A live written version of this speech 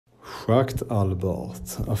Tracked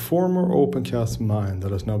Albert, a former open-cast mine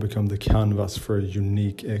that has now become the canvas for a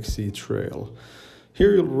unique XC trail.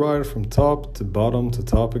 Here you'll ride from top to bottom to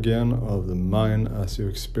top again of the mine as you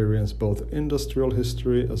experience both industrial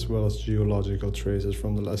history as well as geological traces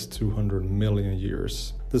from the last 200 million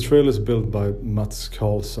years. The trail is built by Mats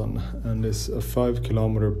Karlsson and is a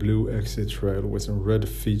 5-kilometer blue XC trail with some red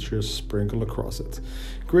features sprinkled across it.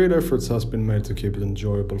 Great efforts has been made to keep it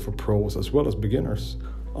enjoyable for pros as well as beginners.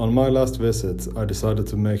 On my last visit, I decided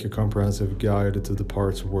to make a comprehensive guide to the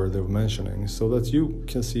parts worthy of mentioning, so that you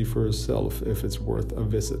can see for yourself if it's worth a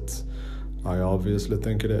visit. I obviously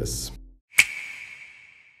think it is.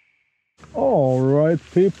 Alright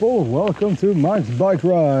people, welcome to Mike's Bike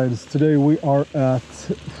Rides. Today we are at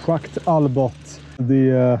Tracked Albert,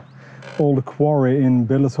 the old quarry in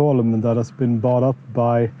Billesholm that has been bought up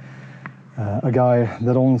by a guy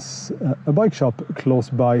that owns a bike shop close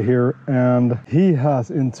by here, and he has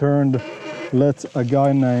in turn let a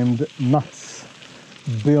guy named Mats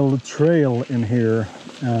build trail in here,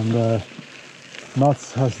 and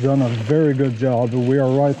Mats has done a very good job. We are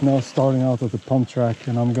right now starting out at the pump track,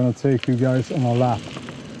 and I'm gonna take you guys on a lap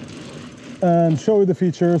and show you the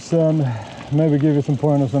features and maybe give you some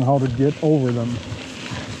pointers on how to get over them,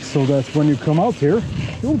 so that when you come out here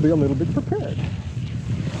you'll be a little bit prepared.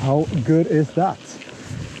 How good is that?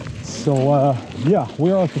 So yeah, we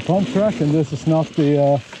are at the pump track, and this is not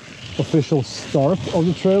the official start of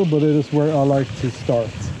the trail, but it is where I like to start,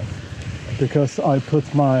 because I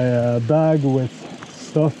put my bag with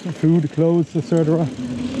stuff, food, clothes, etc.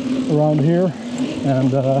 around here,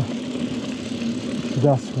 and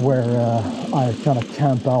that's where I kind of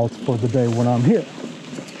camp out for the day when I'm here.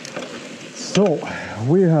 So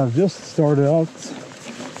we have just started out.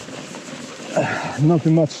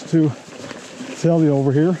 Nothing much to tell you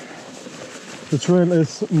over here. The trail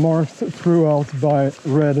is marked throughout by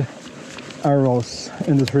red arrows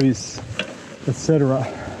in the trees, etc.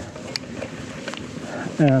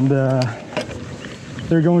 And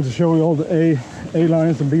they're going to show you all the A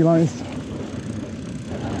lines and B lines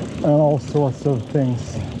and all sorts of things.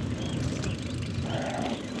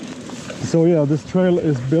 So yeah, this trail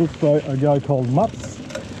is built by a guy called Mats,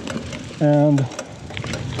 and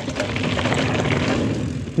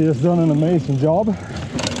he has done an amazing job.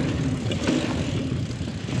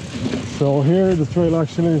 So here the trail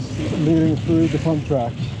actually is leading through the pump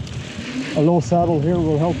track. A low saddle here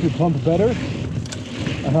will help you pump better.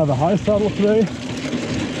 I have a high saddle today,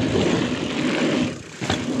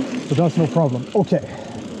 but that's no problem. Okay,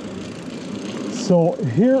 so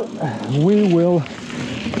here we will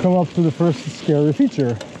come up to the first scary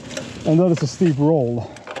feature, and that is a steep roll.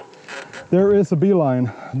 There is a beeline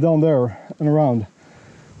down there and around,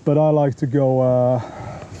 but I like to go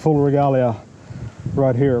full regalia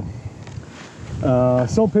right here.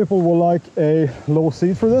 Some people will like a low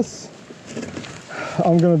seat for this.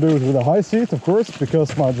 I'm gonna do it with a high seat, of course,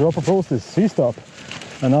 because my dropper post is seized up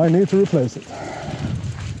and I need to replace it.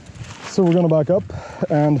 So we're gonna back up,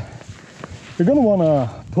 and you're gonna wanna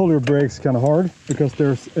pull your brakes kind of hard, because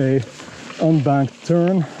there's a unbanked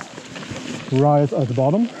turn right at the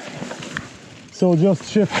bottom. So just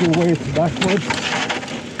shift your weight backwards.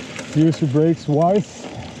 Use your brakes wise,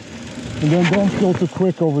 and then don't go too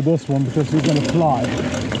quick over this one, because you're gonna fly.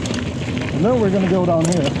 And then we're gonna go down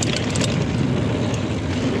here.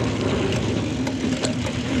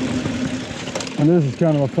 And this is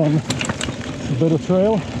kind of a fun bit of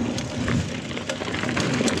trail.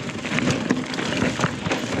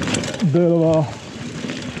 Bit of a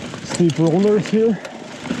steep rollers here.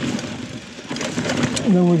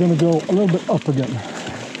 And then we're gonna go a little bit up again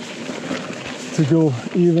to go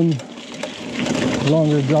even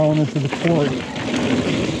longer down into the quarry.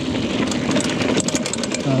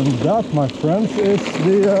 And that, my friends, is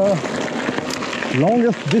the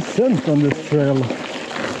longest descent on this trail,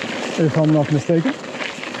 if I'm not mistaken.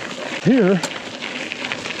 Here,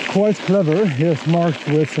 quite clever, he has marked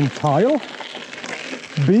with some tile.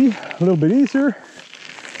 B, a little bit easier.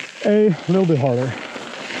 A little bit harder.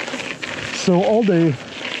 So all the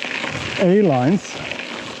A lines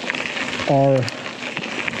are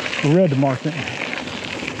red marking,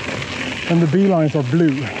 and the B lines are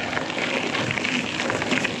blue.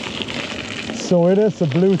 So it is a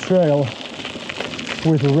blue trail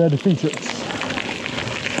with red features.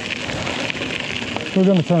 We're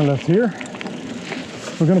going to turn left here.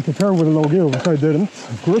 We're going to prepare with a low gear, which I didn't,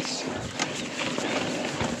 of course.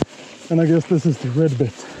 And I guess this is the red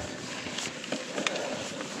bit.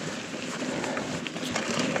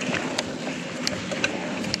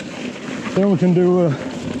 Then we can do a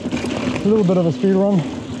little bit of a speed run.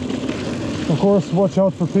 Of course, watch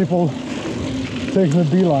out for people taking the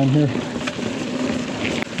B line here.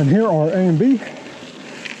 And here are A and B.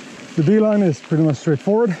 The B line is pretty much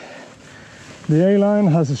straightforward. The A line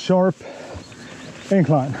has a sharp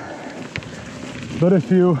incline. But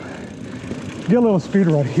if you get a little speed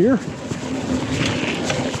right here,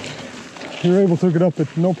 you're able to get up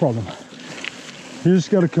it no problem. You just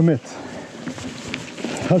gotta commit.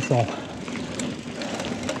 That's all.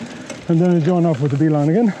 And then you join up with the B line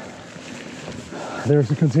again.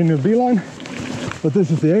 There's a continued B line, but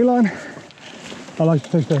this is the A line. I like to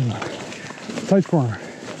take the A line. Tight corner.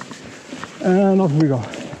 And off we go.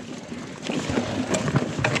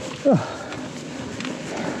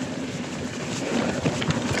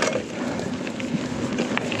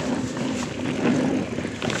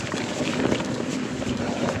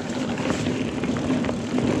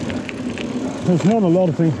 There's not a lot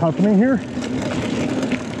of things happening here.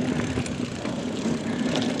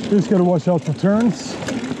 You just gotta watch out for turns.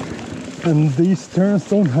 And these turns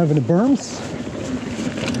don't have any berms.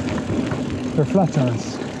 They're flat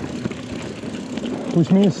turns.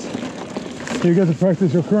 Which means you get to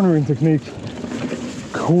practice your cornering technique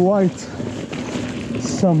quite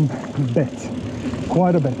some bit.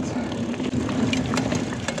 Quite a bit.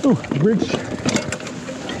 Ooh, bridge.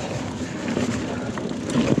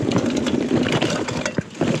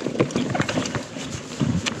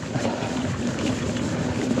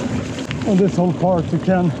 On this whole part you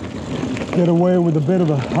can get away with a bit of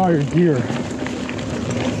a higher gear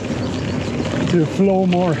to flow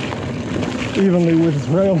more evenly with the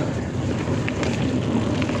trail.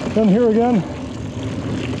 Then here again,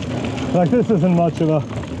 like this isn't much of a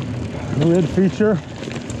grid feature.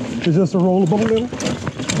 It's just a rollable little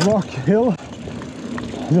rock hill.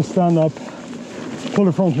 Just stand up, pull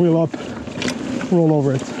the front wheel up, roll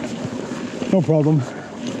over it. No problem.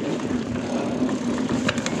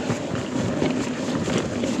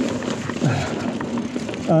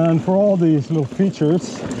 And for all these little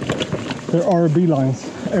features, there are B lines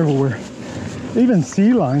everywhere. Even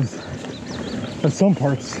C lines at some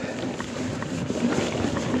parts.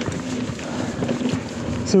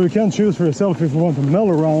 So you can choose for yourself if you want a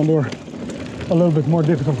mellow round or a little bit more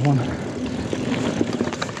difficult one.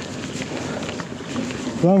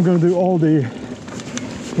 So I'm going to do all the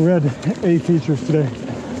red A features today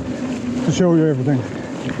to show you everything.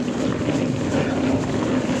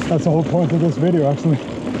 That's the whole point of this video actually.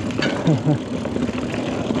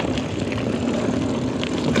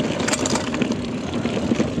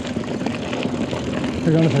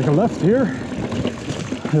 We're going to take a left here.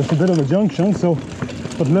 There's a bit of a junction, so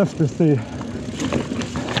but left is the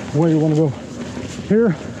way you want to go. Here,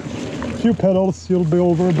 a few pedals, you'll be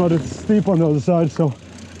over, but it's steep on the other side, so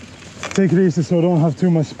take it easy so don't have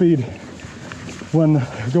too much speed when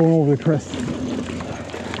going over the crest.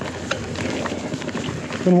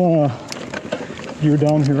 Gonna want to gear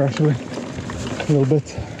down here actually a little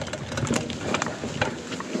bit.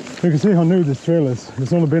 You can see how new this trail is.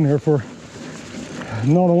 It's only been here for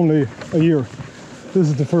not only a year. This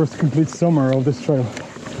is the first complete summer of this trail.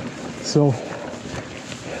 So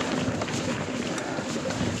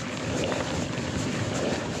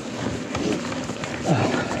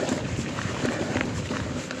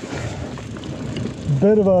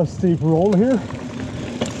bit of a steep roll here.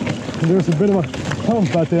 There's a bit of a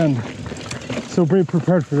hump at the end, so be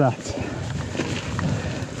prepared for that.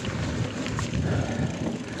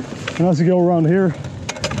 And as you go around here,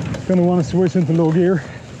 you're going to want to switch into low gear.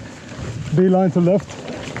 B line to left.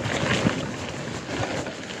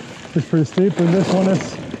 It's pretty steep, and this one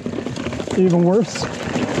is even worse.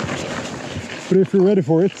 But if you're ready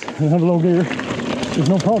for it and have low gear, there's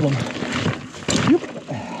no problem. Yep.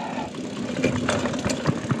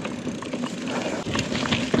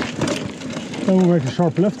 Then we'll make a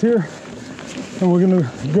sharp left here, and we're going to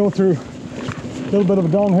go through a little bit of a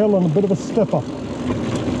downhill and a bit of a step up.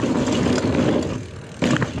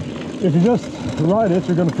 If you just ride it,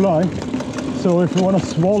 you're going to fly. So if you want to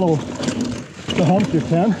swallow the hump, you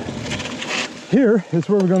can. Here is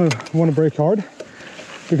where we're going to want to brake hard,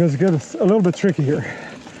 because it gets a little bit tricky here.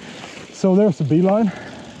 So there's the B line,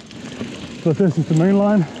 but this is the main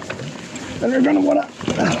line, and you're going to want to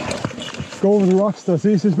go over the rocks. That's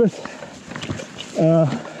the easiest bit.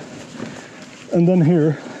 And then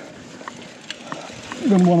here, you're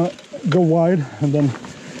going to want to go wide and then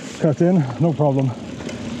cut in, no problem.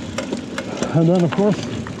 And then of course,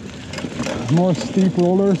 more steep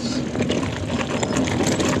rollers, a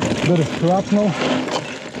bit of shrapnel,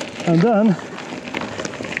 and then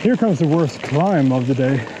here comes the worst climb of the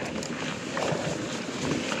day.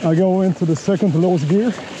 I go into the second to lowest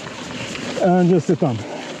gear and just sit down.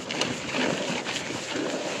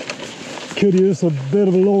 Could use a bit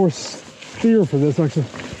of a lower steer for this actually.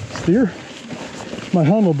 Steer? My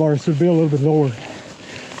handlebars should be a little bit lower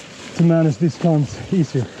to manage these climbs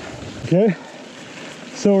easier. Okay?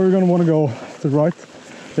 So we're gonna wanna go to the right.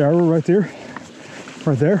 The arrow right here.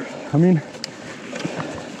 Right there. I mean,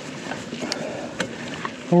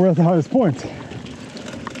 and we're at the highest point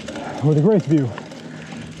with a great view.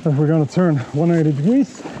 And we're gonna turn 180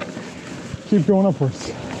 degrees, keep going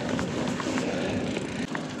upwards.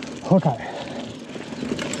 Okay.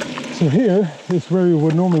 So here is where you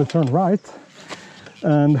would normally turn right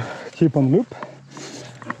and keep on the loop.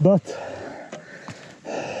 But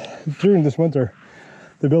during this winter,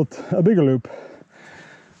 they built a bigger loop.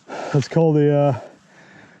 It's called the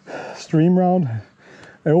stream round,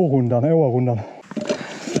 Årundan.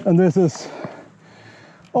 And this is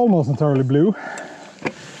almost entirely blue,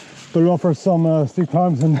 but it offers some steep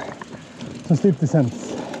climbs and some steep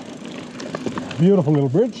descents. Beautiful little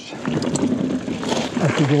bridge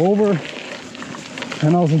as you go over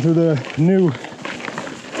and out into the new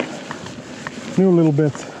little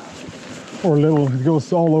bit, or little, it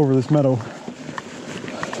goes all over this meadow.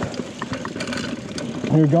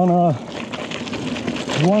 You're gonna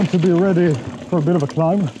want to be ready for a bit of a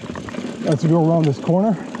climb as you go around this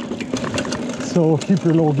corner, so keep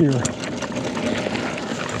your low gear.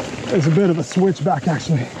 It's a bit of a switch back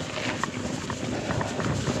actually,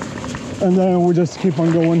 and then we just keep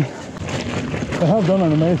on going. They have done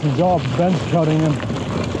an amazing job bench cutting and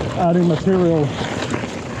adding material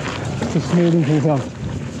to smoothing things out.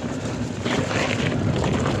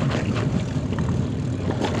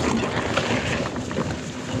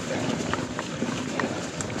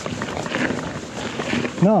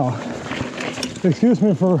 Now, excuse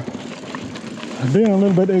me for being a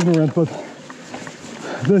little bit ignorant, but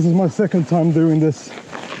this is my second time doing this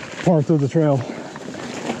part of the trail.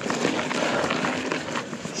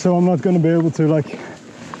 So I'm not going to be able to like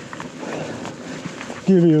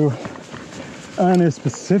give you any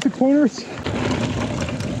specific pointers.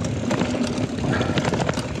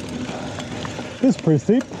 It's pretty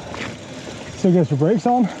steep, so get your brakes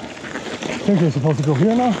on. I think you're supposed to go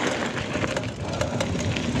here now.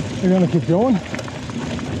 You're gonna keep going.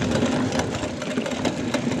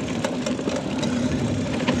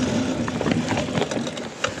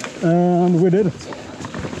 And we did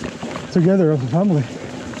it together as a family.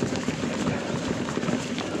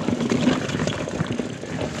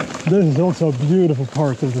 This is also a beautiful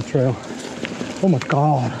part of the trail. Oh my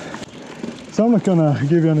god. So I'm not gonna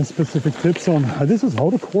give you any specific tips on this is how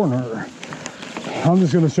to corner. I'm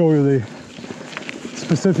just gonna show you the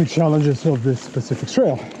specific challenges of this specific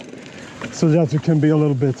trail, so that you can be a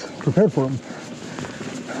little bit prepared for them.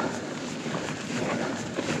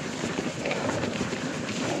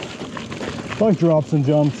 Like drops and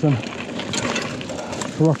jumps and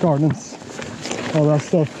rock gardens, all that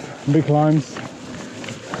stuff, big climbs.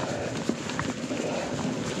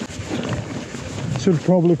 Should have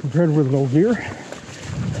probably prepared with low gear,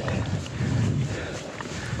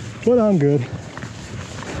 but I'm good.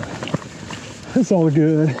 It's all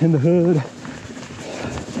good in the hood.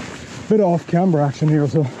 Bit of off-camber action here,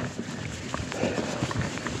 so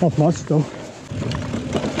not much though.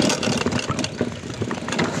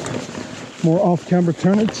 More off-camber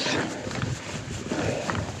turnage.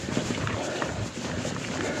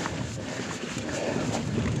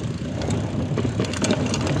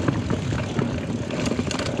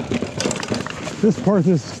 This part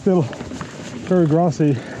is still very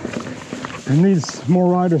grassy and needs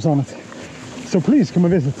more riders on it. So please come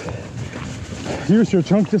and visit. Use your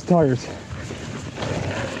chunkiest tires.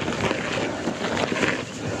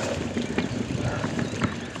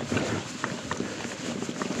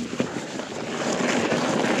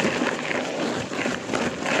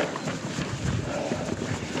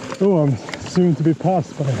 Oh, I'm soon to be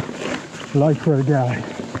passed by a light-wear guy.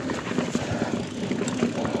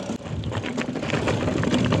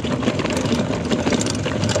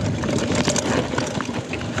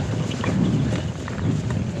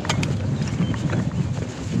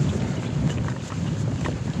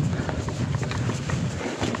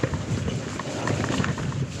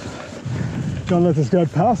 Don't let this guy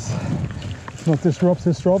pass, not disrupt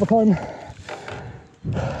his Strava time.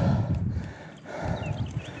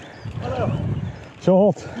 Hallå! Kör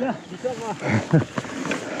hårt! Ja, detsamma!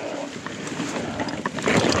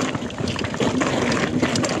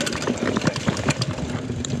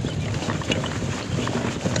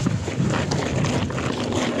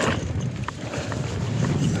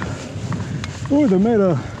 Oh, they made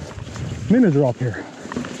a mini drop here.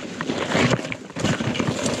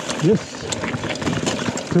 Yes.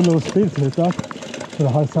 Too little speed to hit that with a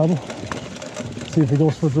high saddle. See if it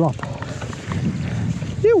goes for a drop.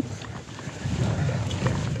 Ew.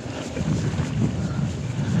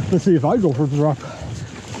 Let's see if I go for the drop.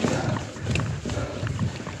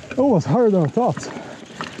 Oh, it's higher than I thought.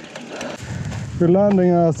 We're landing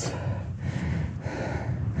at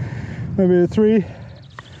maybe 3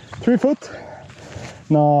 foot.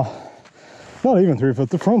 No, not even 3 foot.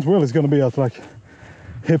 The front wheel is going to be at like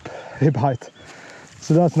hip height,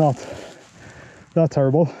 so that's not that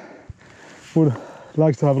terrible. Would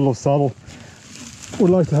like to have a low saddle. Would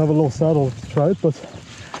like to have a low saddle to try it, but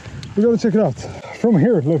we gotta check it out. From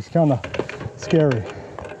here it looks kind of scary,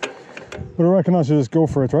 but I reckon I should just go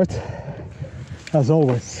for it, right? As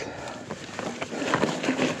always.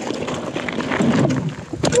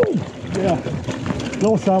 Yeah,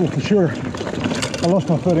 low saddle for sure. I lost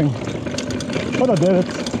my footing, but I did it.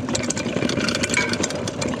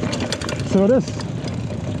 So it is.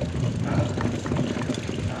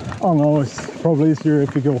 I don't know, it's probably easier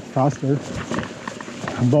if you go faster,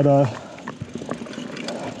 but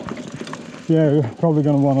yeah, you're probably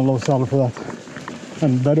gonna want a low saddle for that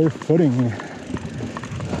and better footing.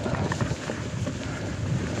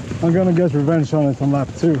 I'm gonna get revenge on it on lap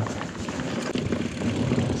 2.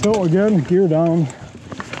 So again, gear down.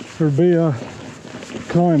 There'll be a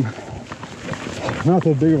climb, not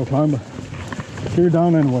that big of a climb, but gear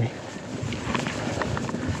down anyway.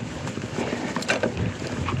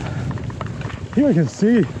 Here you can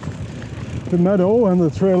see the meadow, and the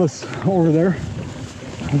trail is over there,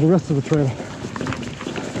 and the rest of the trail.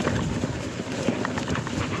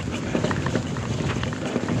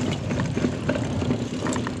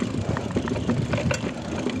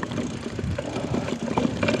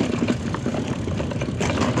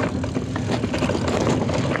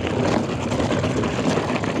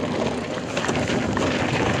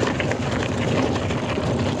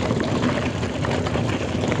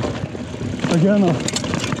 Again, a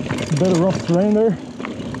bit of rough terrain there,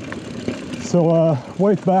 so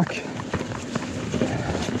weight back.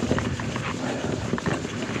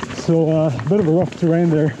 So a bit of a rough terrain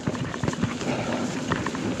there.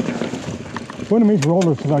 When you meet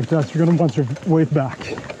rollers like that, you're gonna want your weight back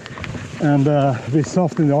and be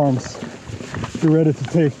soft in the arms. Be ready to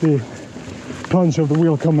take the punch of the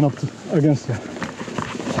wheel coming up against you.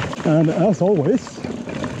 And as always,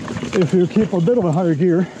 if you keep a bit of a higher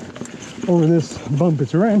gear over this bumpy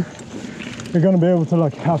terrain, you're going to be able to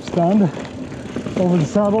like half stand over the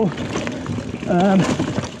saddle and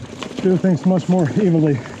do things much more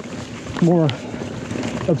evenly, more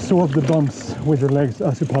absorb the bumps with your legs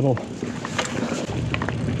as you pedal.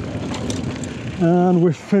 And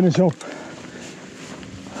we finish up.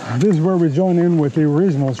 This is where we join in with the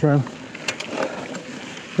regional trail.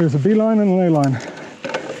 There's a B line and an A line.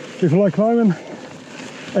 If you like climbing,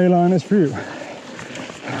 A line is for you.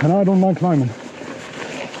 And I don't mind climbing.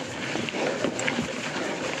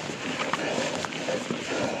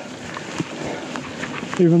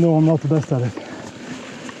 Even though I'm not the best at it.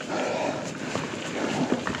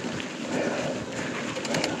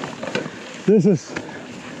 This is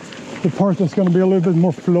the part that's going to be a little bit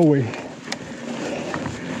more flowy.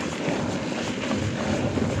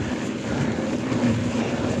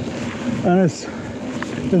 And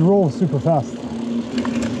it rolls super fast.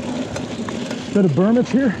 Bit of bermage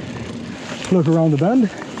here. Look around the bend.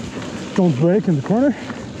 Don't brake in the corner.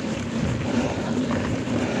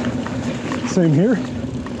 Same here.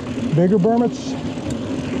 Bigger bermage.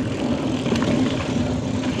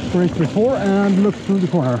 Brake before and look through the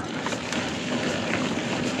corner.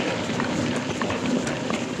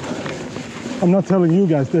 I'm not telling you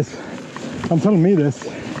guys this. I'm telling me this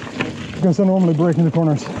because I normally brake in the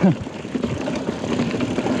corners.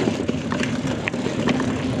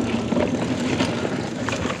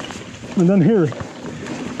 And then here,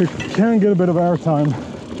 you can get a bit of air time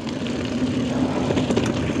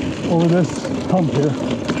over this hump here.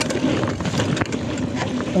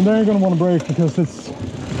 And then you're going to want to brake because there's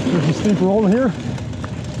a steep roll here.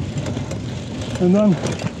 And then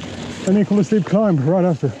an equally steep climb right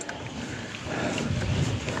after.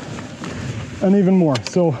 And even more.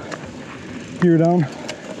 So, gear down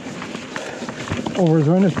over the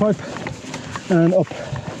drainage pipe and up.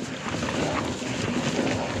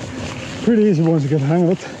 Pretty easy once you get the hang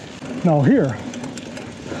of it. Now here,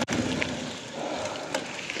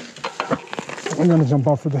 I'm gonna jump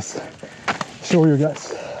off for this, show you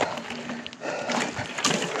guys.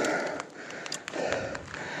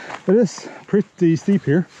 It is pretty steep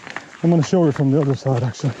here. I'm gonna show you from the other side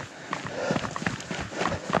actually.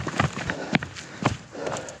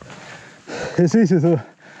 It's easy to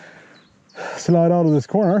slide out of this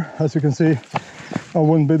corner. As you can see, I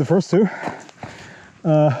wouldn't be the first to.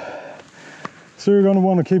 So you're going to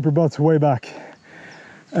want to keep your butt way back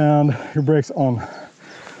and your brakes on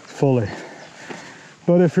fully.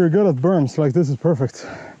 But if you're good at berms, like this is perfect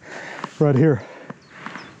right here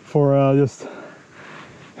for just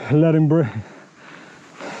letting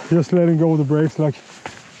go of the brakes, like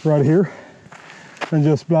right here, and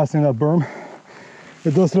just blasting that berm.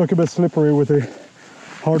 It does look a bit slippery with the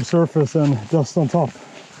hard surface and dust on top.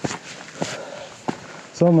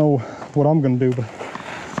 So I don't know what I'm gonna do, but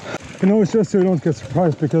you know, it's just so you don't get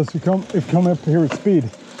surprised, because if you come up here at speed,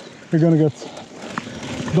 you're gonna get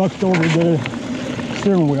bucked over the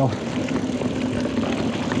steering wheel.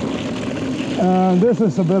 And this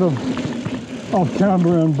is a bit of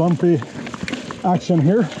camber and bumpy action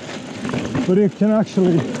here, but you can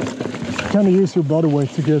actually kind of use your body weight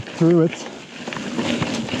to get through it.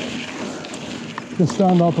 Just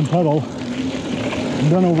stand up and pedal,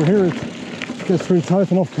 and then over here it gets pretty tight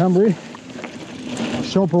and off cambery.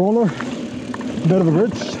 Sharp roller, bit of a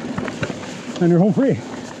bridge, and you're home free.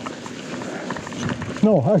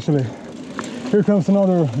 No, actually, here comes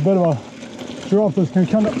another bit of a drop that can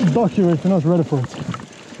kind of buck you if you're not ready for it.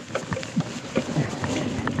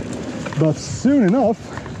 But soon enough,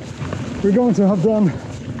 we're going to have done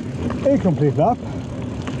a complete lap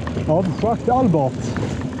of Schakt Albert.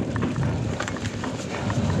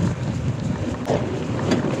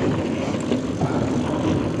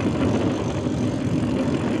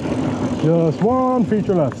 Just one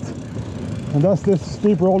feature left, and that's this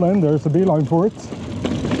steep roll in. There's a beeline for it,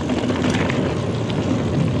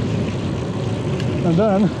 and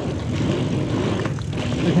then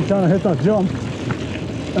you can kind of hit that jump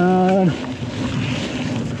and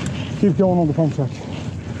keep going on the front track.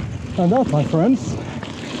 And that, my friends,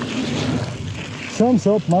 sums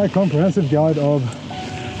up my comprehensive guide of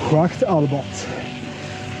Schakt Albert.